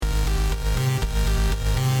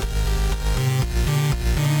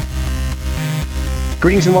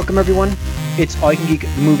Greetings and welcome, everyone. It's All You Can Geek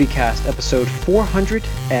Movie Cast, episode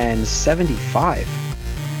 475.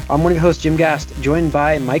 I'm one of your hosts, Jim Gast, joined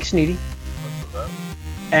by Mike Sneedy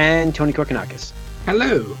and Tony Korkanakis.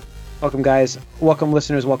 Hello. Welcome, guys. Welcome,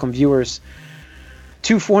 listeners. Welcome, viewers,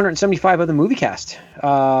 to 475 of the Movie Cast.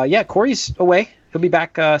 Corey's away. He'll be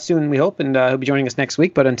back soon, we hope, and he'll be joining us next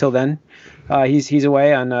week. But until then, he's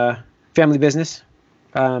away on family business.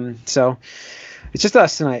 So it's just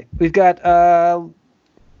us tonight. We've got a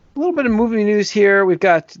little bit of movie news here. We've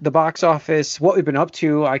got the box office, what we've been up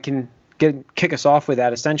to. I can kick us off with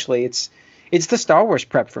that. Essentially, it's the Star Wars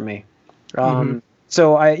prep for me.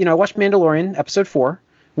 So I watched Mandalorian episode 4,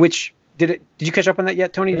 which did you catch up on that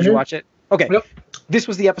yet, Tony? Did you watch it? Okay. Yep. This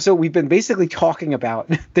was the episode we've been basically talking about.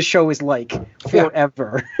 The show is like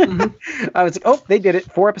forever. Yeah. I was like, oh, they did it.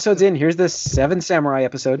 4 episodes in. Here's the 7 Samurai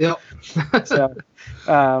episode. Yep. So,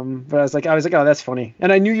 but I was like, oh, that's funny.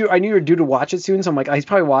 And I knew you were due to watch it soon. So I'm like, he's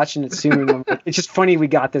probably watching it soon. I'm like, it's just funny we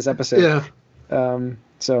got this episode. Yeah.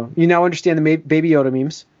 So you now understand the Baby Yoda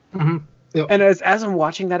memes. Mm-hmm. Yep. And as I'm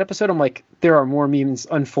watching that episode, I'm like, there are more memes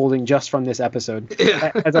unfolding just from this episode.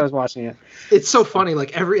 Yeah. As I was watching it. It's so funny.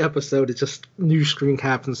 Like every episode, it's just new screen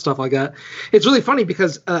caps and stuff like that. It's really funny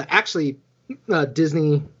because actually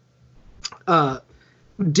Disney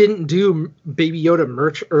didn't do Baby Yoda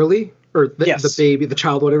merch early, or the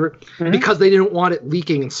child, whatever, because they didn't want it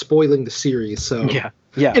leaking and spoiling the series. So yeah.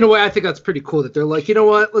 In a way, I think that's pretty cool that they're like, you know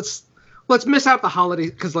what, let's miss out the holiday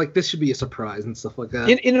because like this should be a surprise and stuff like that.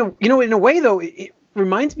 In a way though, it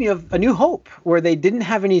reminds me of A New Hope, where they didn't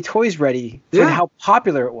have any toys ready for how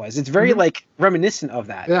popular it was. It's very like reminiscent of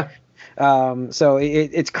that. Yeah. So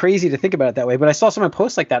it's crazy to think about it that way. But I saw someone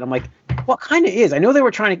post like that. I'm like, what kind of is? I know they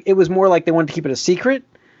were trying to. It was more like they wanted to keep it a secret,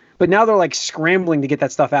 but now they're like scrambling to get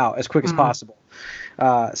that stuff out as quick as possible.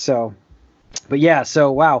 So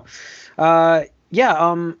wow.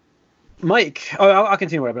 Mike, I'll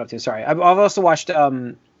continue what I've been up to. Sorry, I've also watched.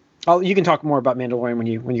 You can talk more about Mandalorian when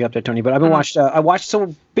you get up there, Tony. But I've been watched. I watched.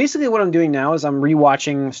 So basically, what I'm doing now is I'm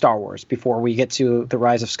rewatching Star Wars before we get to the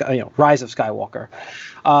Rise of Skywalker.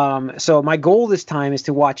 So my goal this time is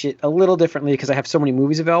to watch it a little differently because I have so many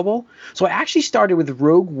movies available. So I actually started with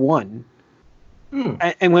Rogue One,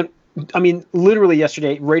 and went. I mean, literally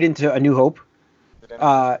yesterday, right into A New Hope. Is it any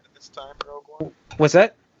better this time, Rogue One? What's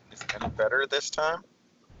that? Is it any better this time?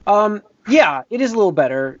 Yeah, it is a little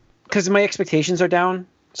better because my expectations are down.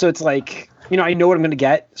 So it's like, I know what I'm going to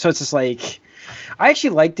get. So it's just like, I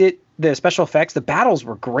actually liked it. The special effects, the battles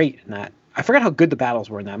were great in that. I forgot how good the battles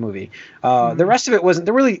were in that movie. The rest of it wasn't.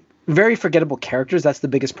 They're really very forgettable characters. That's the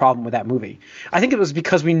biggest problem with that movie. I think it was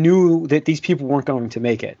because we knew that these people weren't going to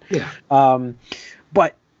make it. Yeah.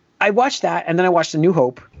 But I watched that, and then I watched A New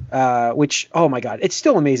Hope, which, oh my God, it's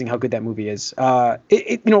still amazing how good that movie is. While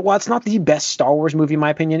it's not the best Star Wars movie in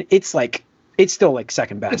my opinion, it's still like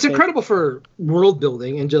second best. It's incredible for world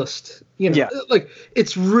building and just like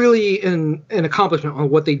it's really an accomplishment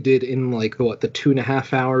on what they did in like the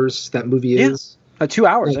 2.5 hours that movie is. 2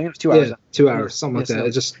 hours. I think it was 2 hours. Yeah, 2 hours, something like that. So.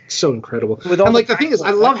 It's just so incredible. And like the thing is,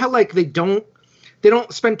 I love how like they don't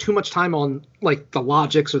spend too much time on like the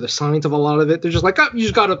logics or the science of a lot of it. They're just like, you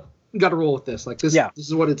just gotta roll with this. Like this. Yeah. This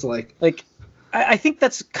is what it's like. Like, I think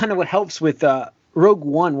that's kind of what helps with Rogue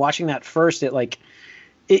One. Watching that first, it like.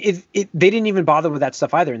 They didn't even bother with that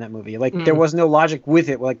stuff either in that movie. Like there was no logic with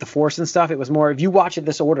it, like the Force and stuff. It was more if you watch it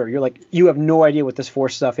this order, you're like you have no idea what this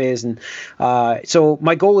Force stuff is. And so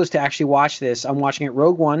my goal is to actually watch this. I'm watching it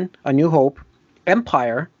Rogue One, A New Hope,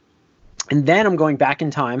 Empire, and then I'm going back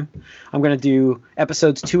in time. I'm going to do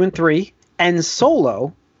episodes 2 and 3 and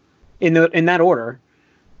Solo in that order,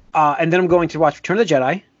 and then I'm going to watch Return of the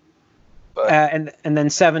Jedi, and then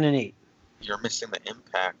 7 and 8. You're missing the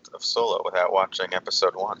impact of Solo without watching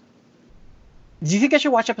episode 1. Do you think I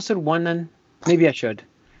should watch episode 1 then? Maybe I should.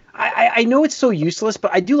 I know it's so useless, but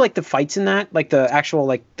I do like the fights in that. Like the actual,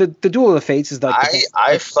 like the Duel of the Fates is like.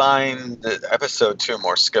 I find episode 2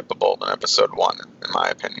 more skippable than episode 1, in my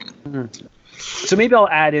opinion. Mm-hmm. So maybe I'll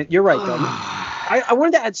add it. You're right, though. I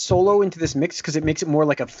wanted to add Solo into this mix because it makes it more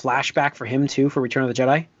like a flashback for him too for Return of the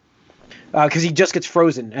Jedi. Because he just gets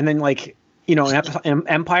frozen, and then like in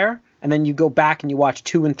Empire. And then you go back and you watch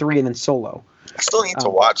 2 and 3 and then Solo. I still need to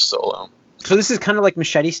watch Solo. So this is kind of like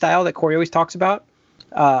Machete style that Corey always talks about,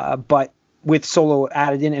 but with Solo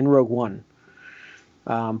added in and Rogue One.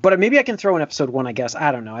 But maybe I can throw in episode 1, I guess.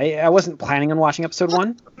 I don't know. I wasn't planning on watching episode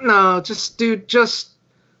 1. No, just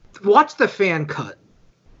watch the fan cut.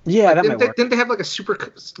 Yeah, that might work. Didn't they have like a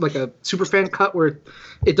super fan cut where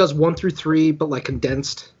it does 1 through 3 but like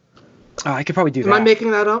condensed? I could probably do that. Am I making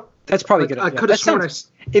that up? That's probably good. I could have sworn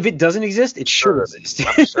if it doesn't exist, it should exist.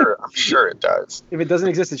 I'm sure it does. If it doesn't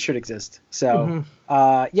exist, it should exist. So,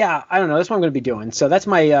 yeah, I don't know. That's what I'm going to be doing. So that's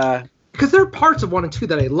my. Because there are parts of 1 and 2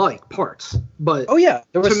 that I like, but to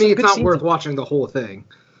me, it's not worth watching the whole thing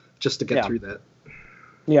just to get through that.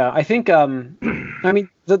 Yeah, I think. I mean,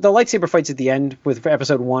 the lightsaber fights at the end for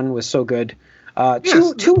episode 1 was so good.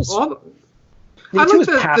 Two was. I like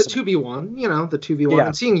the 2v1, the 2v1,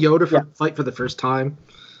 and seeing Yoda fight for the first time.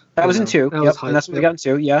 That was in 2. And that's what we got in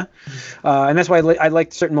 2. Yeah, and that's why I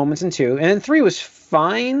liked certain moments in 2. And then 3 was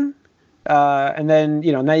fine. And then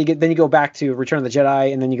now you go back to Return of the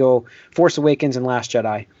Jedi, and then you go Force Awakens and Last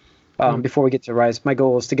Jedi. Before we get to Rise, my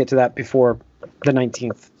goal is to get to that before the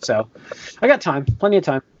 19th. So I got time, plenty of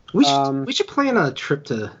time. We should plan a trip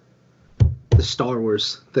to the Star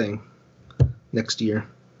Wars thing next year.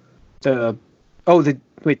 The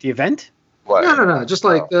event? What? No. Just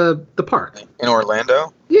like the park in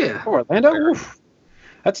Orlando. Yeah. Orlando. Oof.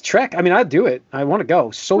 That's a trek. I mean, I'd do it. I want to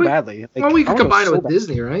go so badly. We could combine it with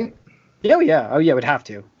Disney, right? Oh yeah, we'd have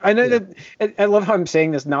to. I know that. I love how I'm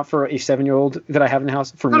saying this not for a 7-year-old that I have in the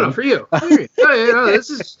house. For me. No, for you.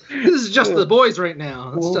 This is just the boys right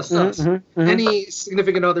now. It's just us. Any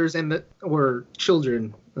significant others or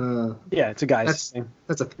children. It's a guy's thing.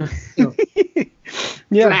 That's a thing.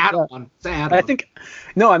 It's an add-on. It's an add-on. I think.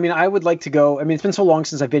 No, I mean, I would like to go. I mean, it's been so long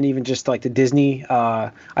since I've been even just like to Disney.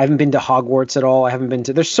 I haven't been to Hogwarts at all. I haven't been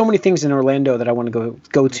to. There's so many things in Orlando that I want to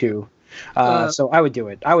go to. So I would do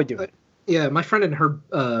it. Yeah, my friend and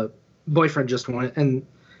her boyfriend just went, and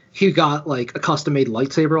he got like a custom-made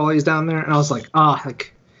lightsaber while he's down there, and I was like, what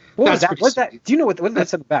was that? What's that? Do you know what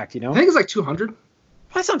that's at the back? Do you know? I think it's like $200.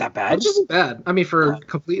 That's not that bad. It's just bad. I mean, for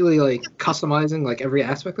completely like customizing like every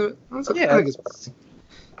aspect of it. I think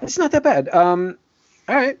it's not that bad. All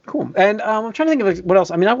right, cool. And I'm trying to think of what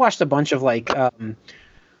else. I mean, I watched a bunch of like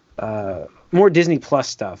more Disney Plus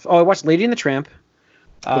stuff. Oh, I watched Lady and the Tramp.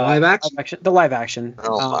 The live action. The live action.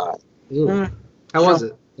 Oh my. How was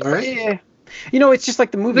it? All right. Yeah. It's just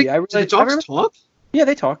like the movie. Do the dogs talk? Yeah,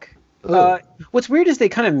 they talk. What's weird is they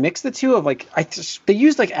kind of mix the two of like they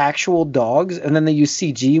use like actual dogs and then they use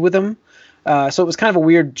CG with them. So it was kind of a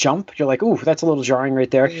weird jump. You're like, ooh, that's a little jarring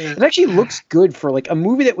right there. Yeah. It actually looks good for like a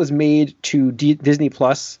movie that was made to Disney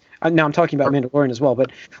Plus. Now I'm talking about Mandalorian as well,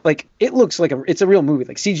 but like it looks like it's a real movie.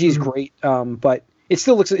 Like CG is great, but it's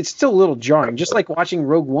still a little jarring. Just like watching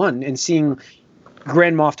Rogue One and seeing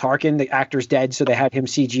Grand Moff Tarkin, the actor's dead, so they had him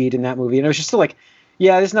CG'd in that movie, and it was just still like,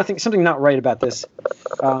 yeah, there's something not right about this.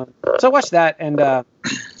 So I watched that, and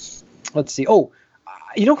let's see. Oh,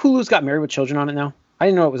 Hulu's got Married with Children on it now. I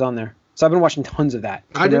didn't know it was on there, so I've been watching tons of that.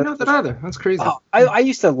 I didn't know that either. That's crazy. I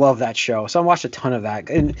used to love that show, so I watched a ton of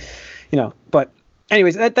that, and but.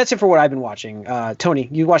 Anyways, that's it for what I've been watching. Tony,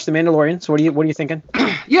 you watched The Mandalorian, so what are you thinking?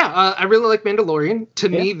 Yeah, I really like Mandalorian. To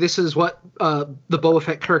me, this is what the Boba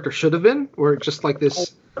Fett character should have been, or just like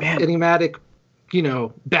this enigmatic,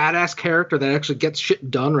 badass character that actually gets shit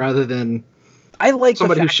done rather than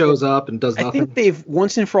somebody who shows up and does nothing. I think they've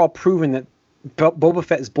once and for all proven that Boba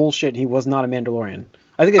Fett is bullshit and he was not a Mandalorian.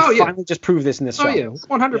 I think they finally just proved this in this show. Oh, yeah,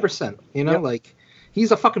 100%. Like... He's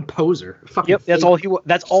a fucking poser. That's all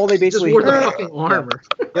That's all they basically. Just wore the fucking armor.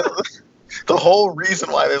 The whole reason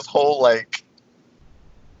why this whole like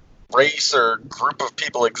race or group of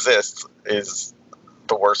people exists is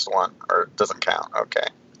the worst one, or doesn't count. Okay,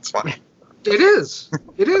 it's funny. It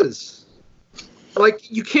is. Like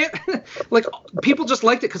you can't. Like people just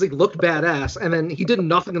liked it because he looked badass, and then he did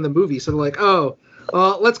nothing in the movie. So they're like, oh,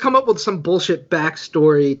 let's come up with some bullshit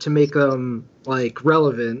backstory to make them like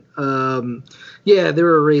relevant. Yeah, they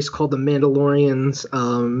were a race called the Mandalorians,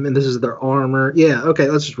 and this is their armor. Yeah, okay,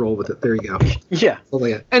 let's just roll with it. There you go. Yeah.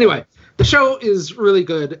 Anyway, the show is really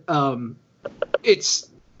good. It's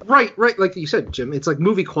right, like you said, Jim. It's like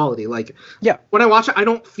movie quality. Like, when I watch it, I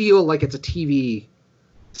don't feel like it's a TV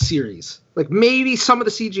series. Like maybe some of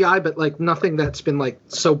the CGI, but like nothing that's been like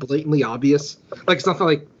so blatantly obvious. Like it's nothing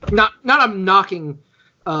like not I'm knocking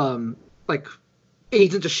like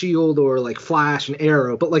Agents of S.H.I.E.L.D. or like Flash and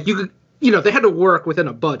Arrow, but like you could. They had to work within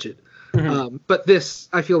a budget. Mm-hmm. But this,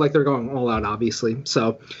 I feel like they're going all out, obviously.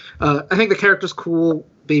 So I think the character's cool.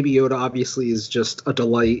 Baby Yoda, obviously, is just a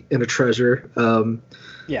delight and a treasure.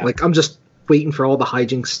 Like, I'm just waiting for all the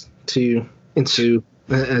hijinks to ensue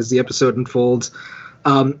as the episode unfolds.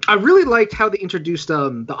 I really liked how they introduced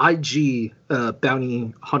the IG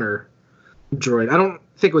bounty hunter droid. I don't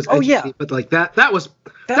think it was edgy, but like that was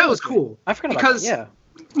cool. I forgot about that, yeah.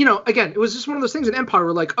 Again, it was just one of those things in Empire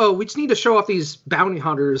where like, oh, we just need to show off these bounty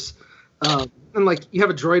hunters, and like you have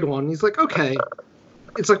a droid one. And he's like, okay,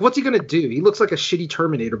 it's like, what's he gonna do? He looks like a shitty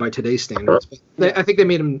Terminator by today's standards. I think they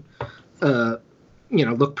made him,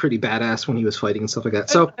 look pretty badass when he was fighting and stuff like that.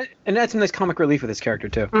 So, and that's some nice comic relief with his character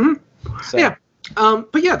too. Mm-hmm. So. Yeah.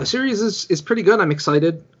 But yeah, the series is pretty good. I'm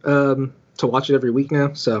excited to watch it every week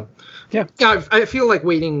now. So yeah, I feel like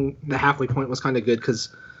waiting the halfway point was kind of good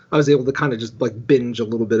because I was able to kind of just like binge a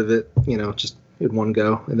little bit of it, just in one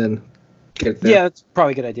go and then get it there. Yeah, that's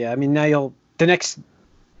probably a good idea. I mean, now the next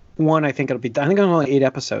one, I think it'll be. I think only 8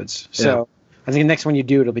 episodes. So I think the next one you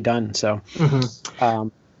do, it'll be done. So. Mm-hmm.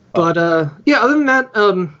 But other than that,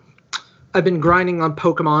 I've been grinding on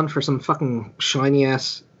Pokemon for some fucking shiny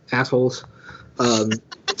assholes.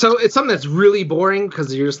 So it's something that's really boring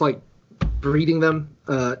because you're just like breeding them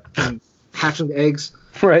and hatching the eggs.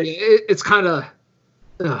 Right. It's kind of,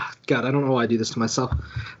 God, I don't know why I do this to myself.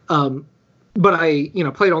 But I,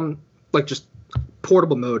 played on like just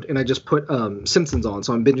portable mode and I just put Simpsons on.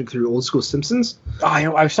 So I'm binging through old school Simpsons. Oh,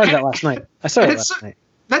 I started that last night.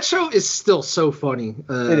 That show is still so funny.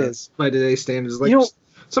 It is. By today's standards. Like,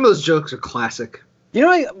 some of those jokes are classic.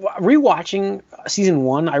 Rewatching season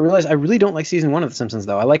 1, I realized I really don't like season 1 of The Simpsons,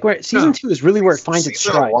 though. I like where season 2 is really where it finds its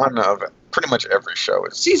stride. Season 1 of pretty much every show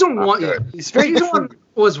is season 1. Yeah, season 1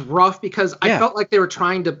 was rough because I felt like they were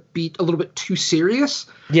trying to be a little bit too serious.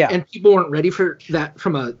 Yeah, and people weren't ready for that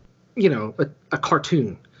from a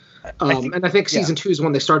cartoon. And I think season 2 is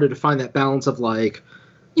when they started to find that balance of like,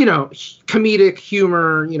 comedic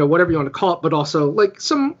humor, whatever you want to call it, but also like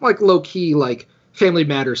some like low key like Family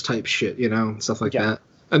Matters type shit, stuff like that.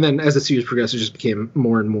 And then as the series progressed, it just became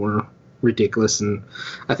more and more ridiculous. And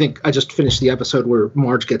I think I just finished the episode where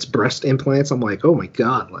Marge gets breast implants. I'm like, oh my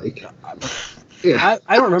God, like, yeah.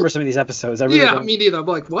 I don't remember some of these episodes. Me neither. I'm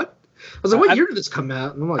like, what? I was like, what year did this come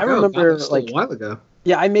out? And I'm like, I remember like a while ago.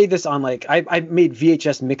 Yeah, I made this on like I made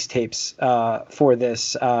VHS mixtapes for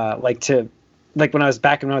this when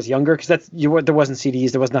I was younger, because there wasn't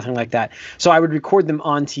CDs, there was nothing like that. So I would record them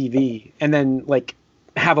on TV and then like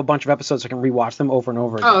have a bunch of episodes so I can rewatch them over and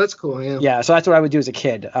over again. Oh, that's cool. Yeah. Yeah. So that's what I would do as a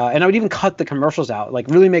kid, and I would even cut the commercials out, like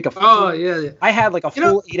really make a. Yeah. I had like a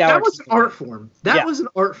full 8-hour. That was an art form. That was an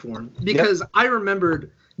art form because I remembered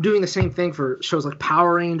doing the same thing for shows like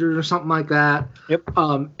Power Rangers or something like that. Yep.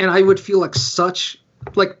 And I would feel like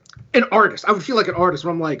like an artist. I would feel like an artist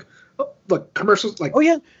when I'm like. Like commercials, like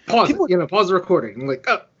pause pause the recording, like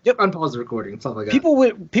unpause the recording, stuff like that. People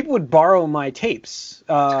would borrow my tapes,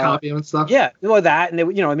 to copy them and stuff. Yeah, that, and they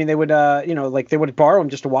they would borrow them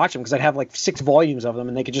just to watch them because I'd have like 6 volumes of them,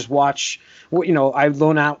 and they could just watch. I'd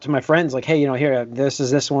loan out to my friends, like, hey, here, this is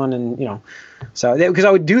this one, and so because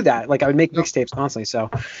I would do that, like I would make mixtapes constantly. So,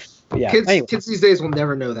 yeah, kids these days will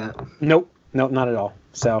never know that. Nope, not at all.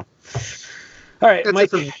 So, all right,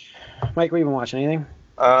 Mike, were you even watching anything?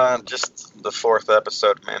 Just the 4th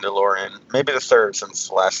episode of Mandalorian. Maybe the 3rd since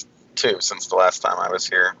the last time I was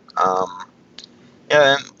here.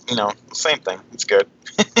 Same thing. It's good.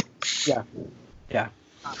 Yeah.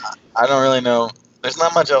 I don't really know. There's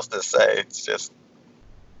not much else to say. It's just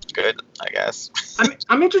good, I guess.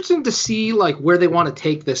 I'm interested to see like where they want to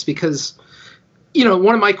take this because,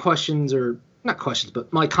 one of my questions or not questions,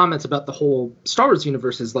 but my comments about the whole Star Wars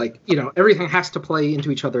universe is like, everything has to play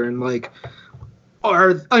into each other and like.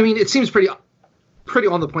 It seems pretty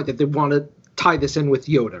on the point that they want to tie this in with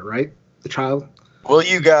Yoda, right? The child. Will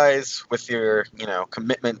you guys, with your,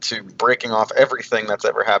 commitment to breaking off everything that's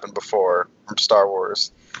ever happened before from Star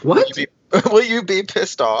Wars, will you be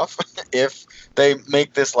pissed off if they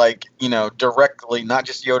make this like, directly, not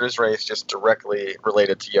just Yoda's race, just directly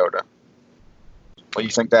related to Yoda? Well,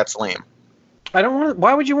 you think that's lame? I don't want.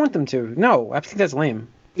 Why would you want them to? No, I think that's lame.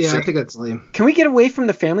 Yeah, I think that's lame. Can we get away from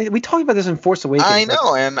the family? We talked about this in Force Awakens. I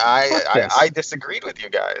know, and I disagreed with you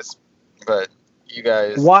guys, but you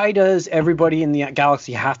guys. Why does everybody in the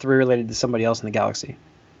galaxy have to be related to somebody else in the galaxy?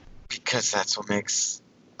 Because that's what makes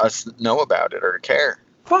us know about it or care.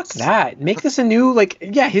 Fuck that. Make this a new,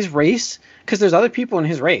 his race, because there's other people in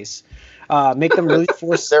his race. Make them really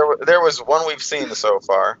force. There was one we've seen so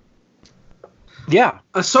far. Yeah.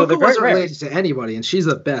 Ahsoka wasn't related to anybody, and she's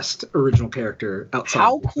the best original character outside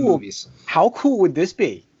of movies. How cool would this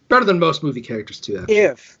be? Better than most movie characters, too. Actually.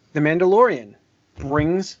 If The Mandalorian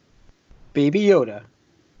brings Baby Yoda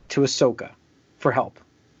to Ahsoka for help.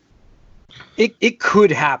 It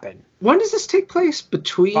could happen. When does this take place?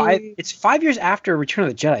 It's 5 years after Return of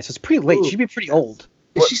the Jedi, so it's pretty late. She'd be pretty old.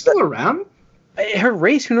 Is she still around? Her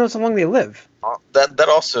race, who knows how long they live. That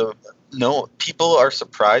also... No, people are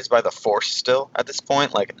surprised by the Force still at this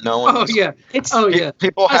point. Like no one. Oh yeah,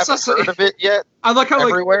 people haven't heard of it yet. I like how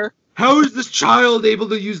everywhere. How is this child able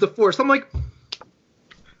to use the Force? I'm like,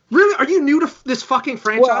 Really? Are you new to this fucking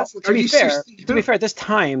franchise? Well, to be fair, at this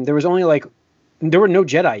time there was only there were no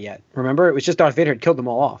Jedi yet. Remember, it was just Darth Vader had killed them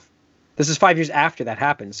all off. This is 5 years after that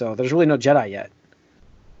happened, so there's really no Jedi yet.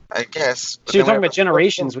 I guess. So you're talking about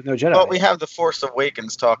generations with no Jedi. But we have the Force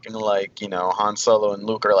Awakens talking Han Solo and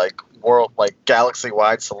Luke are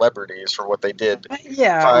galaxy-wide celebrities for what they did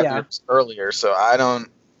 5 years earlier. So I don't.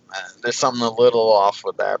 There's something a little off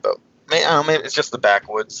with that, but maybe it's just the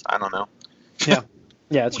backwoods. I don't know. Yeah,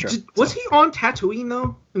 that's true. Was he on Tatooine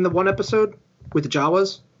though in the one episode with the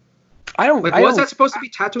Jawas? I don't. Was that supposed to be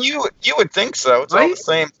Tatooine? You would think so. It's all the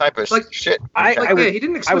same type of shit. He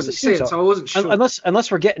didn't explicitly say it, so I wasn't sure.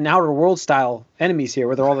 Unless we're getting Outer World style enemies here,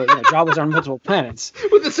 where they're all the Jawas on multiple planets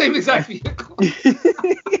with the same exact vehicle.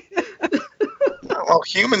 Well,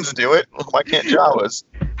 humans do it. Why can't Jawas?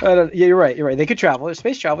 Yeah, you're right. They could travel. There's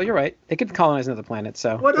space travel. You're right. They could colonize another planet.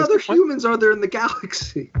 So what other humans are there in the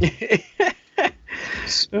galaxy?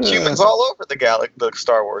 Humans all over the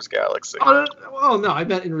Star Wars galaxy. Oh no, I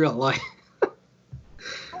meant in real life.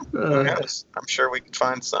 Yes, I'm sure we can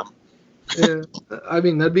find some. Yeah, I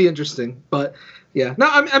mean that'd be interesting. But yeah, no,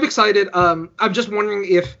 I'm excited. I'm just wondering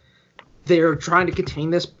if they're trying to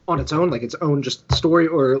contain this on its own, like its own just story,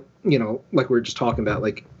 or like we were just talking about,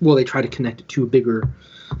 like will they try to connect it to a bigger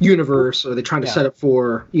universe, or are they trying to set up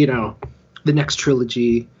for the next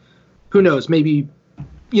trilogy? Who knows? Maybe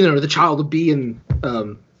the child will be in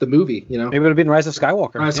the movie. Maybe it'll be in Rise of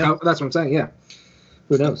Skywalker. That's what I'm saying. Yeah.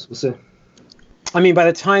 Who knows? We'll see. I mean,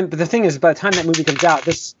 but the thing is, by the time that movie comes out,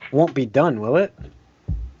 this won't be done, will it?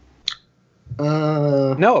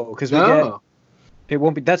 No, because it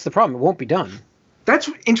won't be. That's the problem. It won't be done. That's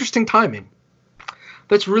interesting timing.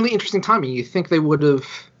 That's really interesting timing. You think they would have?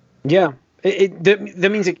 Yeah, that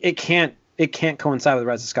means it can't coincide with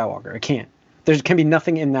Rise of Skywalker. It can't. There can be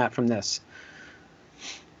nothing in that from this.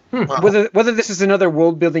 Wow. Whether this is another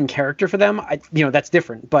world building character for them, that's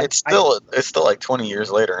different. But it's still like 20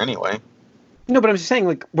 years later anyway. No, but I'm just saying,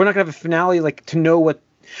 we're not gonna have a finale, to know what.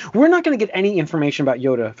 We're not gonna get any information about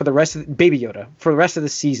Yoda for the rest of Baby Yoda for the rest of the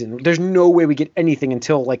season. There's no way we get anything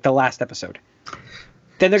until the last episode.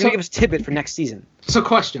 Then they're gonna give us tidbit for next season. So,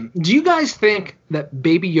 question: do you guys think that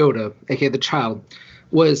Baby Yoda, aka the child,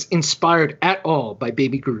 was inspired at all by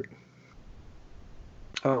Baby Groot?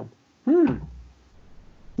 Oh.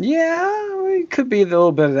 Yeah, it could be a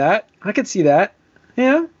little bit of that. I could see that.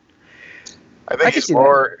 Yeah. I think he's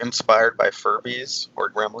more inspired by Furbies or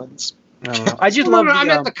Gremlins. I don't know. I just love. I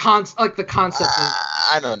meant the concept.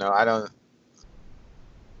 I don't know. I don't.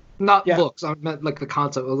 Not books. I meant the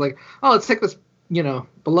concept. I was like, let's take this,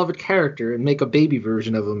 beloved character and make a baby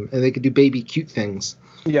version of him, and they could do baby cute things.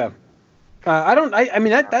 Yeah. I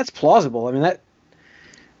mean that's plausible. I mean that.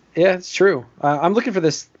 Yeah, it's true. I'm looking for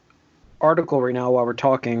this article right now while we're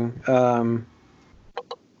talking.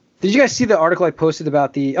 Did you guys see the article I posted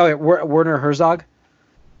about Werner Herzog?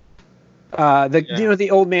 The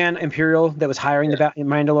old man Imperial that was hiring the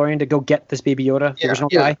Mandalorian to go get this Baby Yoda, the original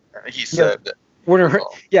guy. He said Werner.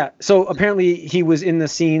 Yeah. So apparently he was in the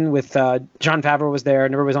scene with Jon Favreau was there,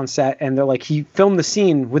 and everybody was on set, and they're he filmed the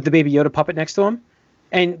scene with the Baby Yoda puppet next to him,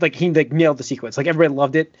 and he nailed the sequence. Everybody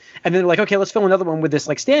loved it, and then they're okay, let's film another one with this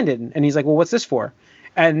stand-in, and he's like, well, what's this for?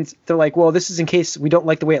 And they're like, well, this is in case we don't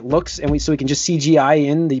like the way it looks, and so we can just CGI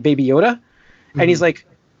in the Baby Yoda. And he's like,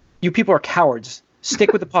 you people are cowards.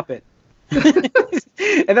 Stick with the puppet.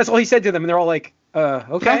 And that's all he said to them, and they're all like,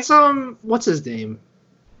 okay. That's what's his name?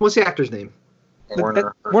 What's the actor's name?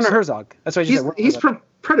 Werner Herzog. That's what he's from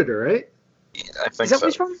Predator, right? Yeah, I think is that what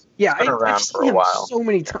he's from? Yeah, I've seen him so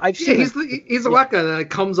many times. I've seen he's a black guy that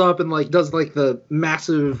comes up and does the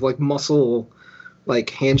massive muscle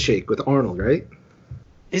handshake with Arnold, right?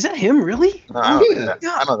 Is that him, really? No, I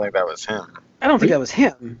don't think that was him. I don't think that was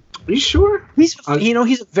him. Are you sure? He's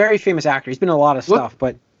a very famous actor. He's been in a lot of stuff,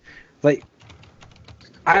 but I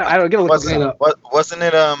don't get a look at it. Wasn't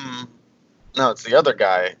it no, it's the other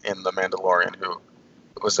guy in The Mandalorian who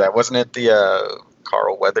was that? Wasn't it the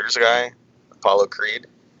Carl Weathers guy? Apollo Creed?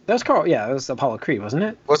 That was Carl. Yeah, it was Apollo Creed, wasn't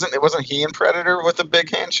it? Wasn't he in Predator with a big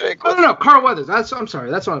handshake? No, Carl Weathers. I'm sorry.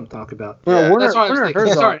 That's what I'm talking about. That's what I was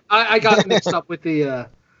thinking. Sorry, I got mixed up with the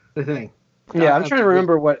thing. Yeah, I'm trying to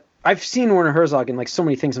remember what I've seen Werner Herzog in so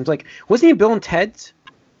many things. I'm like, wasn't he Bill and Ted's?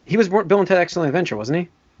 He was Bill and Ted Excellent Adventure, wasn't he?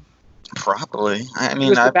 Probably. I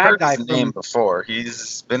mean, I've heard his name before.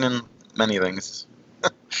 He's been in many things.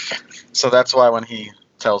 So that's why when he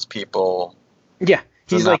tells people,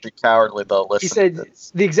 he's not be cowardly, they'll listen. He said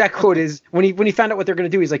the exact quote is when he found out what they're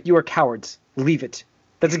going to do, he's like, "You are cowards. Leave it."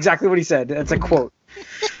 That's exactly what he said. That's a quote.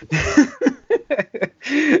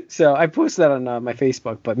 So I posted that on my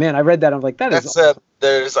Facebook. But man, I read that. I'm like, that's awesome.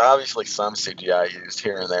 There's obviously some CGI used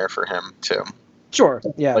here and there for him too. Sure.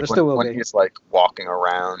 Yeah, like there still will when be. He's like walking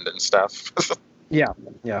around and stuff. Yeah.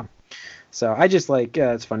 So I just like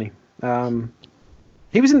it's funny.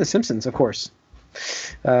 He was in The Simpsons, of course.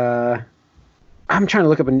 I'm trying to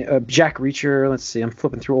look up Jack Reacher. Let's see. I'm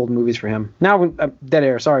flipping through old movies for him. Now, Dead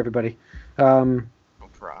Air. Sorry, everybody. No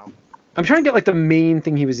problem. I'm trying to get like the main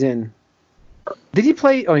thing he was in. Did he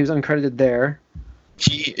play? Oh, he was uncredited there.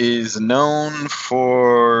 He is known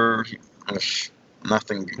for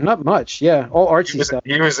nothing. Not much. Yeah, all artsy stuff.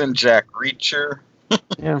 He was in Jack Reacher.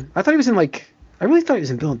 Yeah, I thought he was in I really thought he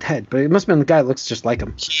was in Bill and Ted, but it must have been the guy that looks just like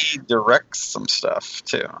him. He directs some stuff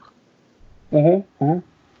too.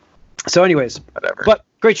 So, anyways, whatever. But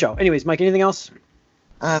great show. Anyways, Mike, anything else?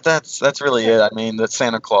 That's really it. I mean, the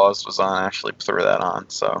Santa Claus was on. I actually threw that on,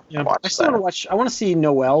 so yeah. I still want to watch. I want to see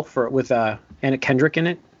Noelle with Anna Kendrick in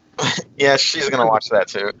it. Yeah, she's gonna watch that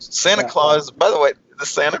too. Santa Claus. By the way, the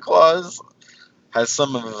Santa Claus has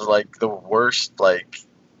some of like the worst like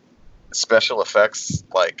special effects.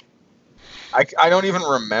 Like, I don't even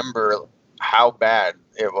remember how bad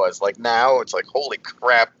it was. Like now, it's like holy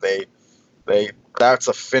crap! That's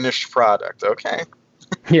a finished product. Okay.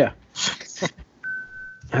 Yeah.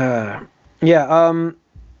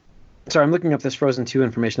 Sorry, I'm looking up this Frozen 2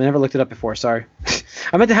 information. I never looked it up before. Sorry.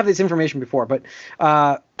 I meant to have this information before, but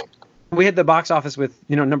we had the box office with,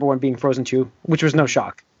 number one being Frozen 2, which was no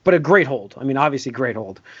shock, but a great hold. I mean, obviously great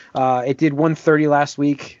hold. It did 130 last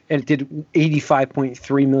week, and it did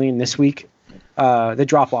 85.3 million this week. The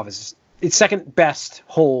drop off is its second best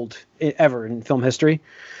hold ever in film history.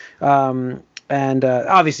 And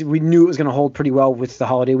obviously we knew it was going to hold pretty well with the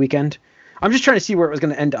holiday weekend. I'm just trying to see where it was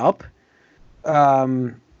going to end up.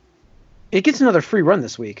 It gets another free run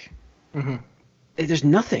this week. Mm-hmm. There's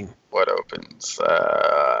nothing. What opens?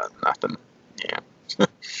 Nothing. Yeah.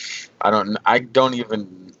 I'm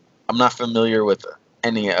not familiar with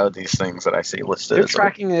any of these things that I see listed. They're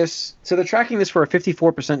tracking this. So they're tracking this for a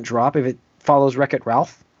 54% drop if it follows Wreck-It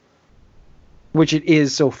Ralph, which it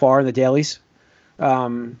is so far in the dailies.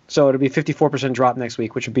 So it'll be a 54% drop next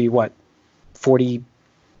week, which would be what? 40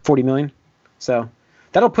 million. So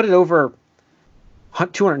that'll put it over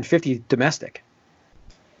 250 domestic.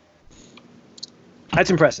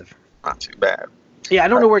 That's impressive. Not too bad. Yeah, I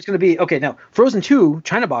don't know where it's going to be. Okay, now Frozen 2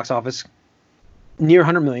 China box office near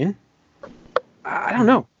 100 million. I don't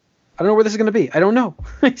know. I don't know where this is going to be. I don't know.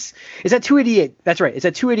 It's at 288. That's right. It's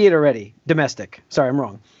at 288 already domestic. Sorry, I'm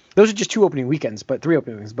wrong. Those are just 2 opening weekends, but 3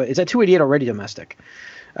 opening weekends. But it's at 288 already domestic.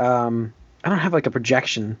 I don't have like a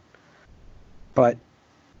projection, but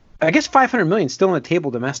I guess 500 million still on the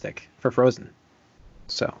table domestic for Frozen.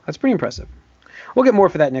 So that's pretty impressive. We'll get more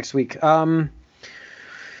for that next week.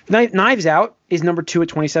 Knives Out is number 2 at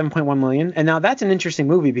 27.1 million. And now that's an interesting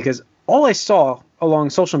movie because all I saw along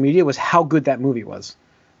social media was how good that movie was.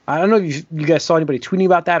 I don't know if you guys saw anybody tweeting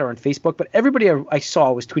about that or on Facebook, but everybody I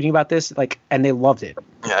saw was tweeting about this, and they loved it.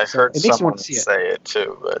 Yeah, I heard someone say it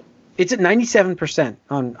too, but it's at 97%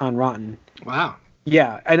 on Rotten. Wow.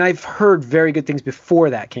 Yeah, and I've heard very good things before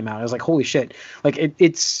that came out. I was like, holy shit! Like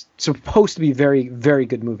it's supposed to be a very, very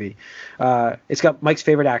good movie. It's got Mike's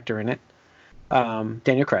favorite actor in it,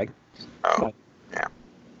 Daniel Craig. Oh,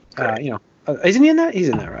 yeah. Isn't he in that? He's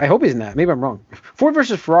in that. Right? I hope he's in that. Maybe I'm wrong. Ford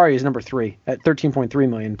versus Ferrari is number 3 at 13.3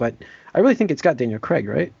 million, but I really think it's got Daniel Craig,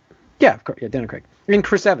 right? Yeah, of course. Yeah, Daniel Craig and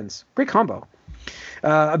Chris Evans. Great combo.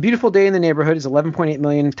 A Beautiful Day in the Neighborhood is 11.8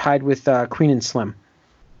 million, tied with Queen and Slim.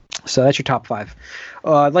 So that's your top 5.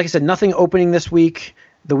 Like I said, nothing opening this week.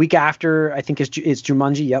 The week after, I think is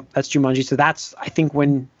Jumanji. Yep, that's Jumanji. So that's, I think,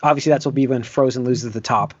 when will be when Frozen loses the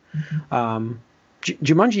top.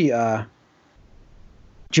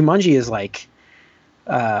 Jumanji is like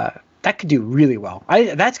that could do really well. I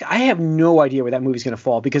have no idea where that movie's going to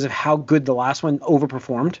fall because of how good the last one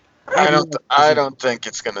overperformed. I don't think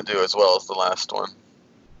it's going to do as well as the last one.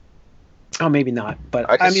 Oh, maybe not. But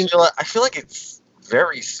I feel like it's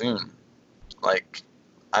very soon. Like,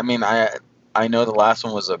 I mean, I know the last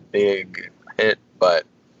one was a big hit, but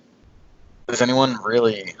is anyone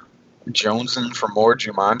really jonesing for more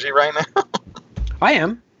Jumanji right now? I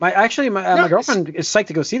am. My girlfriend is psyched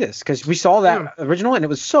to go see this because we saw that original and it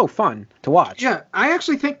was so fun to watch. Yeah, I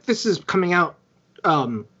actually think this is coming out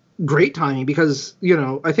great timing because,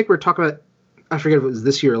 I think we're talking about, I forget if it was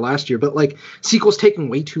this year or last year, but like sequels taking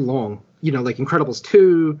way too long. Like Incredibles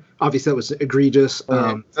 2, obviously that was egregious.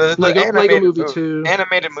 The Lego Movie 2.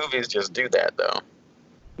 Animated movies just do that though.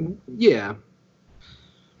 Yeah.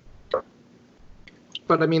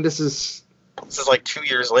 But I mean, this is like 2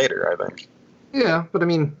 years later, I think. Yeah, but I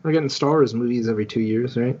mean, we're getting Star Wars movies every 2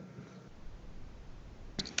 years, right?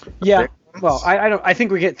 Yeah. Well, I don't. I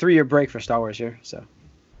think we get 3-year break for Star Wars here. So.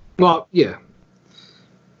 Well, yeah.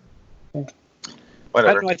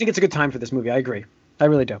 Whatever. I think it's a good time for this movie. I agree. I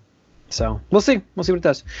really do. So we'll see. We'll see what it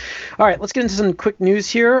does. All right, let's get into some quick news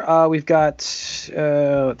here. We've got.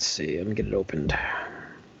 Let's see. Let me get it opened.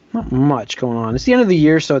 Not much going on. It's the end of the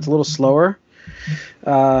year, so it's a little slower.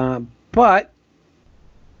 But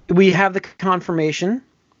we have the confirmation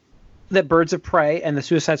that Birds of Prey and the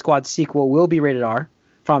Suicide Squad sequel will be rated R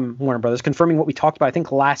from Warner Brothers, confirming what we talked about, I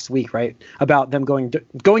think, last week, right? About them going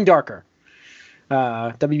darker.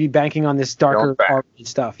 WB banking on this darker R-rated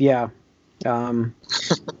stuff. Yeah. Backtrack.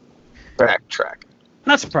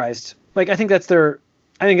 Not surprised. Like, I think that's going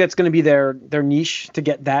to be their niche to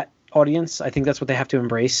get that audience. I think that's what they have to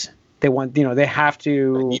embrace. They want, they have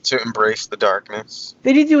to. They need to embrace the darkness.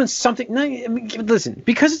 They need to do something. No, I mean, listen,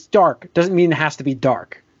 because it's dark doesn't mean it has to be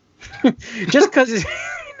dark. Just because it's.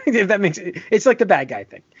 If that makes it, it's like the bad guy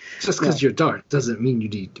thing. Just because you're dark doesn't mean you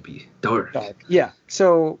need to be dark. Yeah.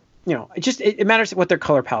 So, it matters what their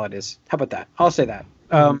color palette is. How about that? I'll say that.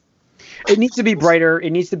 It needs to be brighter. It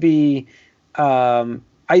needs to be. I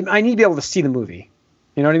need to be able to see the movie.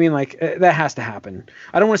 You know what I mean? Like, that has to happen.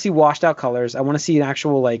 I don't want to see washed out colors. I want to see an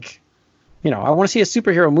actual, I want to see a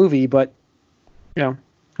superhero movie, but,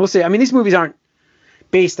 we'll see. I mean, these movies aren't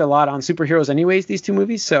based a lot on superheroes anyways, these two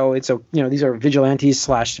movies. So it's these are vigilantes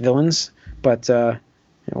 / villains, but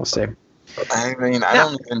we'll see. I mean, I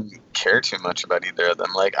don't even care too much about either of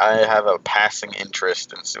them. Like, I have a passing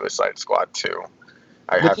interest in Suicide Squad 2.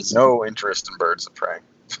 I have no interest in Birds of Prey.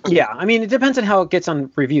 Yeah, I mean, it depends on how it gets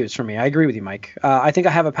on reviews for me. I agree with you, Mike. I think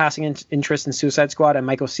I have a passing interest in Suicide Squad. I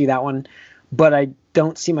might go see that one, but I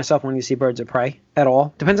don't see myself wanting to see Birds of Prey at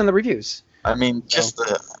all. Depends on the reviews. I mean,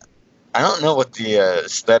 I don't know what the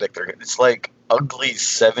aesthetic it's like ugly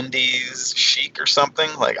 70s chic or something.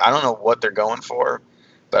 Like, I don't know what they're going for,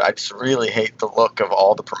 but I just really hate the look of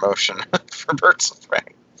all the promotion for Birds of Prey.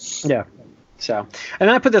 Yeah. So, and then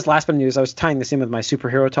I put this last bit of news. I was tying this in with my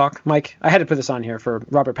superhero talk, Mike. I had to put this on here for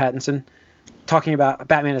Robert Pattinson, talking about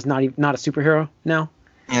Batman is not a superhero now.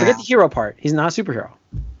 Yeah. Forget the hero part. He's not a superhero.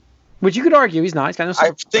 Which you could argue he's not. He's got no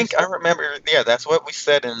superpower. I think I remember. Yeah, that's what we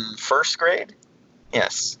said in first grade.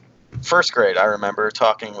 Yes. First grade, I remember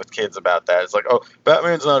talking with kids about that. It's like, oh,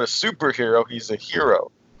 Batman's not a superhero. He's a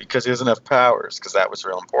hero because he doesn't have powers, because that was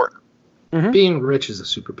real important. Mm-hmm. Being rich is a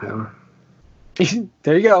superpower.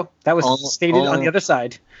 There you go. That was stated on the other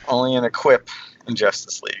side. Only in a quip in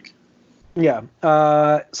Justice League. Yeah.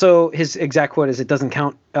 So his exact quote is, it doesn't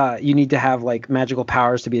count. You need to have, magical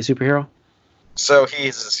powers to be a superhero. So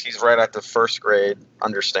he's right at the first grade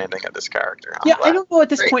understanding of this character. I don't know at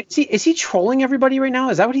this point. Is he trolling everybody right now?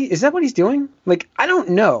 Is that what he's doing? I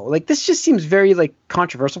don't know. This just seems very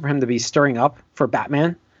controversial for him to be stirring up for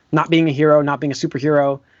Batman, not being a hero, not being a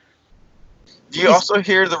superhero. Do you also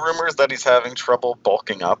hear the rumors that he's having trouble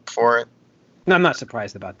bulking up for it? No, I'm not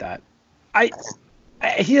surprised about that.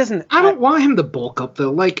 He doesn't. I don't want him to bulk up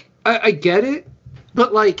though. I get it,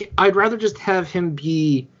 but I'd rather just have him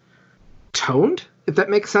be toned, if that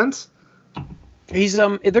makes sense. He's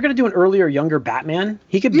if they're gonna do an earlier, younger Batman,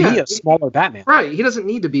 he could be a smaller Batman. Right. He doesn't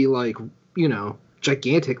need to be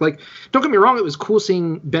gigantic. Don't get me wrong, it was cool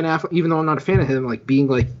seeing Ben Affleck, even though I'm not a fan of him, being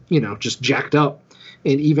just jacked up.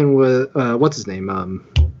 And even with what's his name?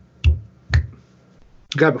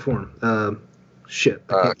 Guy before him.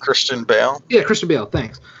 Christian Bale. Yeah, Christian Bale.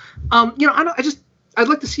 Thanks. I'd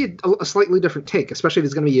like to see a slightly different take, especially if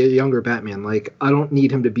it's going to be a younger Batman. I don't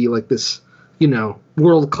need him to be this,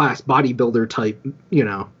 world-class bodybuilder type,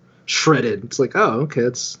 shredded. It's okay,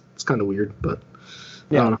 it's kind of weird, but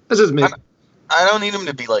I don't know. This is me. I don't need him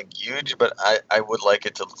to be huge, but I would like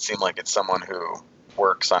it to seem like it's someone who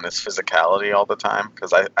works on his physicality all the time,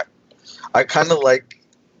 because I kind of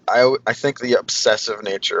I think the obsessive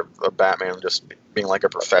nature of Batman just being a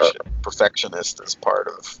perfectionist is part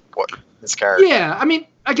of what his character. Yeah, I mean,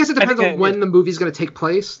 I guess it depends on when the movie's going to take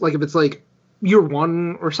place. If it's year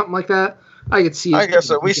one or something like that, I could see. I guess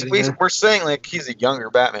so. We're saying he's a younger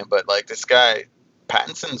Batman, but this guy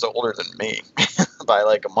Pattinson's older than me by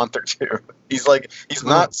a month or two. He's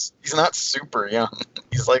not super young.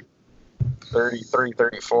 He's 33,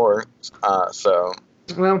 34. So.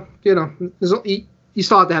 Well, you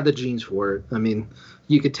still have to have the genes for it. I mean,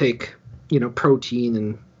 you could take,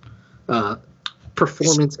 protein and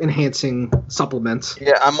performance enhancing supplements.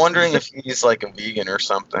 Yeah, I'm wondering if he's a vegan or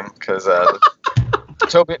something, because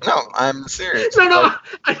Toby. No, I'm serious. No.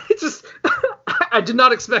 I did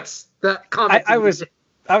not expect that comment. I was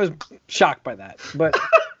shocked by that, but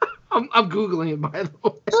I'm googling it, by the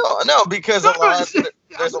way. No, because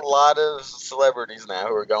there's a lot of celebrities now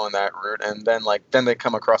who are going that route, and then they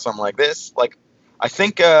come across something like this. Like, I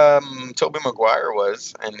think Tobey Maguire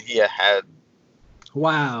was, and he had.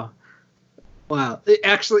 Wow.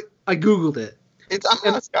 Actually, I googled it.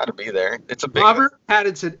 It's got to be there. It's a big. Robert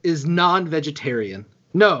Pattinson is non-vegetarian.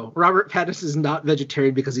 No, Robert Pattinson is not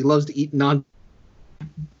vegetarian because he loves to eat non.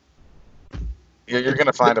 You're going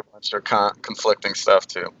to find a bunch of conflicting stuff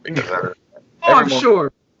too, because I'm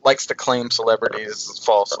sure likes to claim celebrities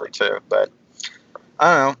falsely too. But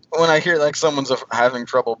I don't know. When I hear like someone's having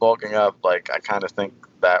trouble bulking up, like I kind of think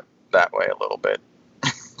that way a little bit.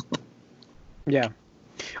 Yeah,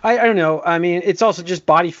 I don't know. I mean, it's also just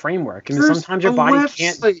body framework. I mean, sometimes your body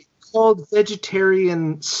can't. Website called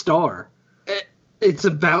Vegetarian Star. It's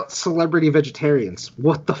about celebrity vegetarians.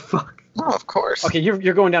 What the fuck? Oh, of course. Okay,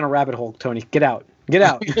 you're going down a rabbit hole, Tony. Get out.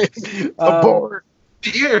 I'm bored.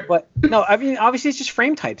 Here. But no, I mean, obviously it's just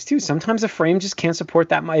frame types too. Sometimes a frame just can't support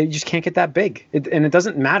that. You just can't get that big, and it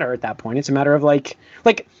doesn't matter at that point. It's a matter of like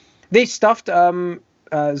they stuffed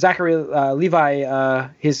Zachary Levi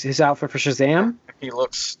his outfit for Shazam. He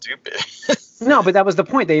looks stupid. No, but that was the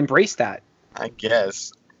point. They embraced that. I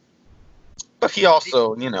guess. But he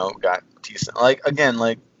also, got decent. I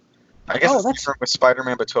guess it's different with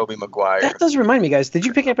Spider-Man, but Tobey Maguire. That does remind me, guys. Did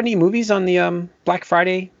you pick up any movies on the Black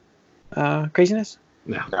Friday craziness?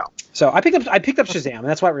 No. So I picked up Shazam, and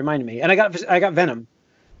that's why it reminded me. And I got Venom,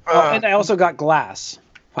 and I also got Glass.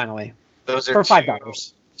 Finally, those are for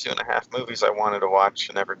 $5. 2.5 movies I wanted to watch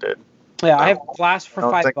and never did. Yeah, I have Glass for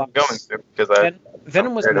 $5. I'm going to because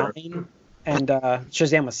Venom was $9. And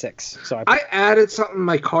Shazam was $6. So I added something in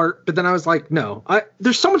my cart, but then I was like, no.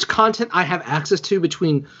 There's so much content I have access to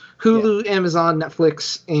between Hulu, Amazon,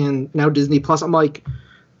 Netflix, and now Disney Plus. I'm like,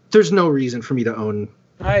 there's no reason for me to own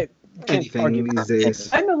anything these days.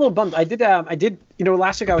 I'm a little bummed. I did.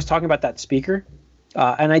 Last week I was talking about that speaker,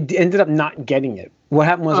 and I ended up not getting it. What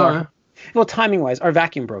happened was timing wise, our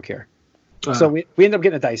vacuum broke here, so we ended up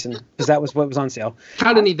getting a Dyson because that was what was on sale.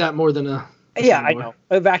 Kind of need that more than a. Yeah, I know.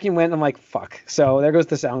 A vacuum went. I'm like, fuck. So there goes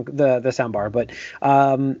the sound bar. But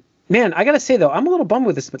man, I gotta say though, I'm a little bummed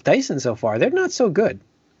with this Dyson so far. They're not so good.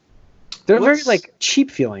 They're very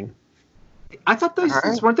cheap feeling. I thought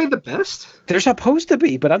Dysons weren't they the best? They're supposed to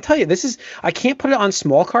be, but I'll tell you, I can't put it on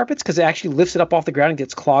small carpets because it actually lifts it up off the ground and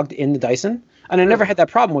gets clogged in the Dyson. And I never had that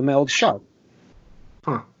problem with my old Sharp.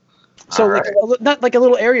 Huh. So not like a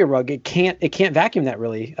little area rug, it can't vacuum that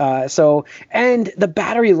really. And the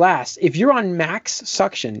battery lasts. If you're on max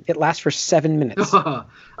suction, it lasts for 7 minutes.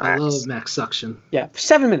 I love max suction. Yeah,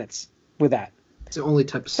 7 minutes with that. It's the only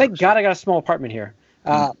type of suction. Thank God I got a small apartment here.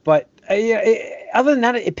 But other than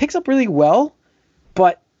that, it picks up really well,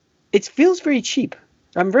 but it feels very cheap.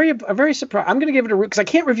 I'm very surprised. I'm gonna give it a because I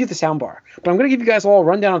can't review the soundbar, but I'm gonna give you guys all a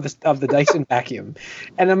rundown of the Dyson vacuum,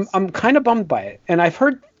 and I'm kind of bummed by it. And I've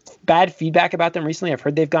heard bad feedback about them recently. I've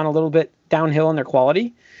heard they've gone a little bit downhill in their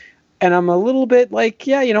quality, and I'm a little bit like,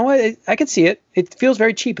 yeah, you know what? I can see it. It feels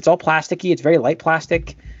very cheap. It's all plasticky. It's very light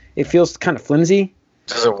plastic. It feels kind of flimsy.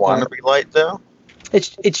 Does it want to be light though?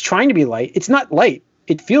 It's trying to be light. It's not light.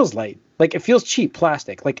 It feels light. Like it feels cheap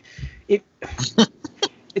plastic. Like it.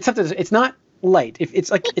 It's something. It's not light.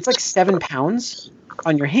 It's like 7 pounds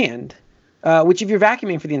on your hand, which if you're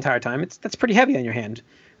vacuuming for the entire time, that's pretty heavy on your hand.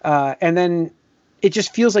 And then it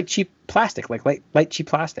just feels like cheap plastic, like light cheap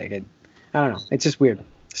plastic. I don't know. It's just weird.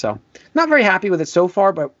 So not very happy with it so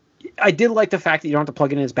far, but I did like the fact that you don't have to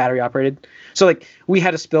plug it in. It's battery operated. So like we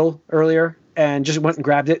had a spill earlier and just went and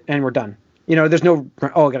grabbed it and we're done. There's no, I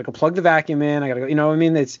gotta go plug the vacuum in. I gotta go, what I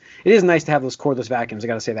mean? It is nice to have those cordless vacuums. I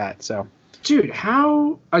gotta say that. So, dude,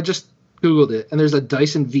 I just Googled it and there's a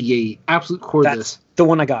Dyson V8 absolute cordless. That's the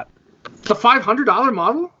one I got. The $500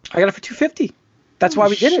 model? I got it for $250. That's why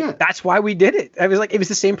we did it. That's why we did it. I was like, it was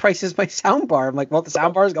the same price as my sound bar. I'm like, well, the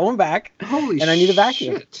sound bar is going back. Holy shit. And I need a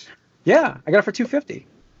vacuum. Shit. Yeah, I got it for $250.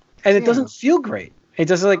 And it doesn't feel great. It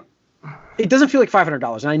doesn't feel like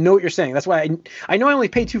 $500. And I know what you're saying. That's why I know I only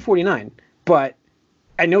paid $249, but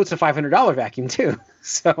I know it's a $500 vacuum too.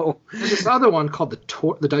 So there's this other one called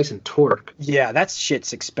the Dyson Torque. Yeah, that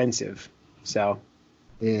shit's expensive. So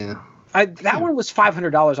yeah, that one was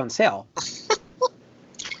 $500 on sale.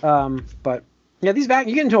 But yeah, these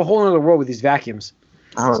you get into a whole other world with these vacuums.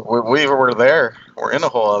 Oh, we were there. We're in a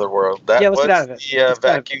whole other world. That let's get out of it.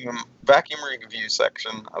 The vacuum review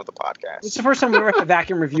section of the podcast. It's the first time we ever had a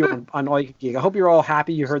vacuum review on All You Can Geek. I hope you're all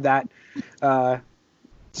happy you heard that. But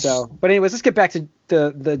anyways, let's get back to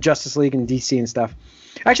the Justice League and DC and stuff.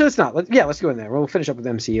 Actually, let's not. Let's go in there. We'll finish up with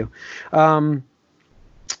MCU.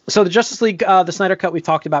 So the Justice League, the Snyder Cut we've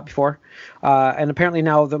talked about before, and apparently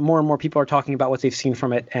now the more and more people are talking about what they've seen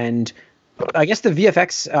from it, and I guess the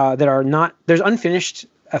VFX that are not, there's unfinished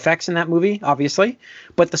effects in that movie, obviously,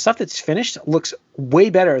 but the stuff that's finished looks way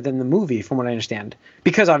better than the movie, from what I understand,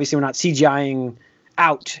 because obviously we're not CGIing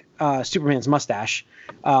out Superman's mustache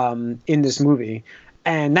in this movie,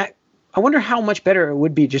 and that I wonder how much better it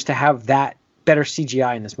would be just to have that better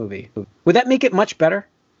CGI in this movie. Would that make it much better?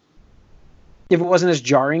 If it wasn't as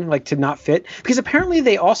jarring, like to not fit? Because apparently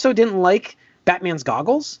they also didn't like Batman's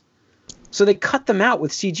goggles, so they cut them out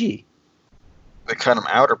with CG. They cut them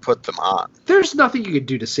out or put them on? There's nothing you could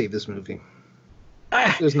do to save this movie.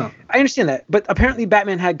 There's nothing. I understand that, but apparently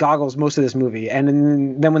Batman had goggles most of this movie,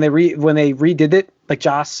 and then when they redid it, like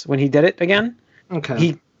Joss, when he did it again,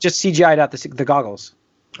 he just CGI'd out the goggles.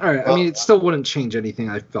 All right. Well, I mean, it still wouldn't change anything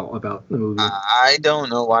I felt about the movie. I don't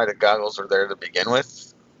know why the goggles were there to begin with.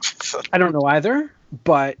 I don't know either,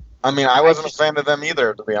 but I mean, I wasn't a fan of them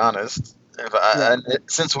either, to be honest.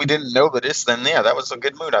 Since we didn't know this, then yeah, that was a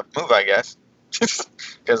good move, I guess.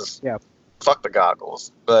 Because fuck the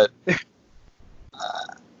goggles. But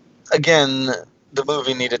again, the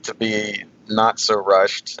movie needed to be not so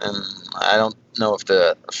rushed, and I don't know if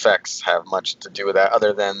the effects have much to do with that,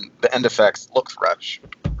 other than the end effects look fresh.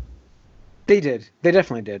 They did. They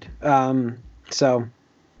definitely did. So.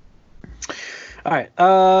 All right.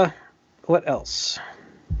 What else?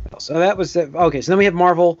 So that was okay. So then we have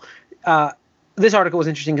Marvel. This article was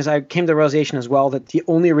interesting because I came to the realization as well that the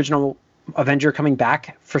only original Avenger coming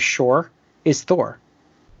back for sure is Thor.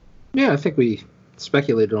 Yeah, I think we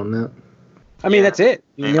speculated on that. I mean, that's it.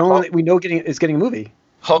 The only one that we know is getting a movie.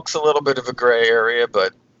 Hulk's a little bit of a gray area,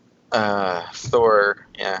 but Thor,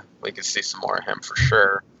 yeah, we could see some more of him for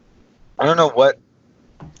sure. I don't know what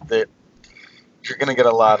that you're gonna get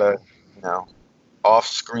a lot of,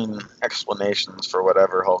 off-screen explanations for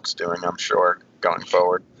whatever Hulk's doing, I'm sure, going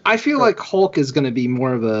forward. I feel like Hulk is going to be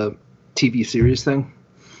more of a TV series thing.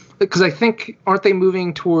 Because I think, aren't they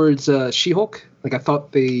moving towards She-Hulk? Like, I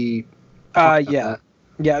thought they... Yeah.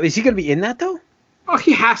 Yeah, is he going to be in that, though? Oh,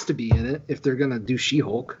 he has to be in it if they're going to do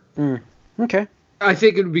She-Hulk. Okay. I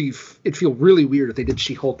think it'd feel really weird if they did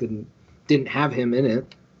She-Hulk and didn't have him in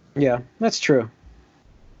it. Yeah, that's true.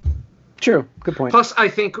 True. Good point. Plus, I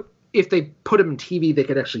think if they put him in TV, they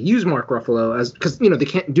could actually use Mark Ruffalo because they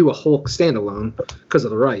can't do a Hulk standalone because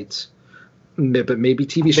of the rights. But maybe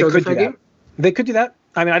TV shows are game. They could do that.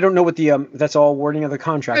 I mean, I don't know what the that's all wording of the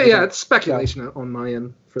contract. Yeah, it's speculation on my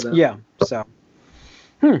end for that. Yeah. So.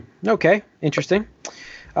 Okay. Interesting.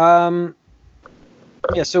 Yeah.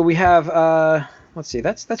 So we have. Let's see.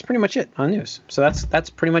 That's pretty much it on news. So that's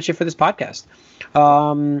pretty much it for this podcast.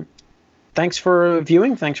 Thanks for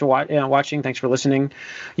viewing. Thanks for watching. Thanks for listening.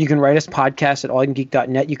 You can write us podcast at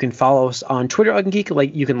allingeek.net. You can follow us on Twitter,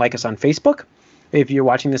 allingeek. You can like us on Facebook. If you're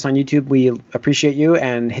watching this on YouTube, we appreciate you,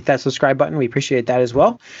 and hit that subscribe button. We appreciate that as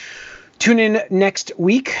well. Tune in next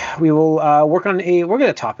week. We will work on we'll get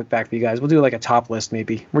a topic back for you guys. We'll do like a top list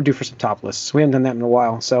maybe. We're due for some top lists. We haven't done that in a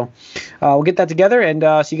while. So we'll get that together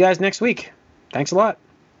and see you guys next week. Thanks a lot.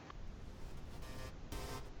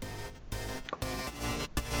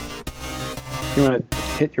 You want to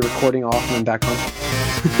hit your recording off and then back on?